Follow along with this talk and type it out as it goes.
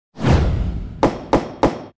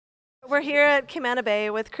we're here at Camana Bay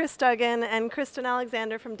with Chris Duggan and Kristen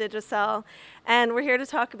Alexander from Digicel, and we're here to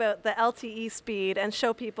talk about the LTE speed and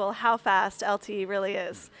show people how fast LTE really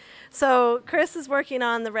is. So Chris is working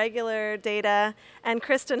on the regular data, and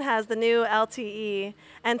Kristen has the new LTE,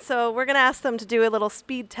 and so we're going to ask them to do a little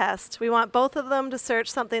speed test. We want both of them to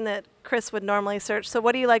search something that Chris would normally search. So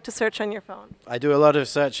what do you like to search on your phone? I do a lot of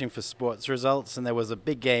searching for sports results, and there was a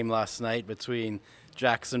big game last night between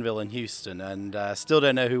Jacksonville and Houston, and still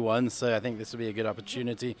don't know who won, so I think this will be a good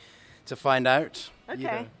opportunity to find out.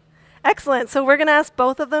 Okay. Excellent. So we're going to ask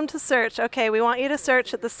both of them to search. Okay, we want you to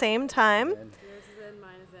search at the same time. Yours is in,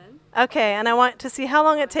 mine is in. Okay, and I want to see how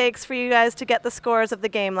long it takes for you guys to get the scores of the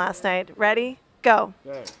game last night. Ready? Go.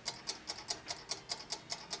 Go.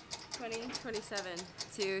 20-27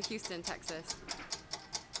 to Houston, Texas.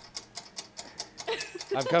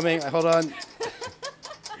 I'm coming. Hold on.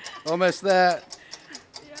 Almost there.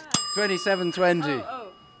 Yeah. 27-20 Oh,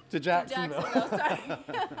 to Jacksonville. Jacksonville, sorry.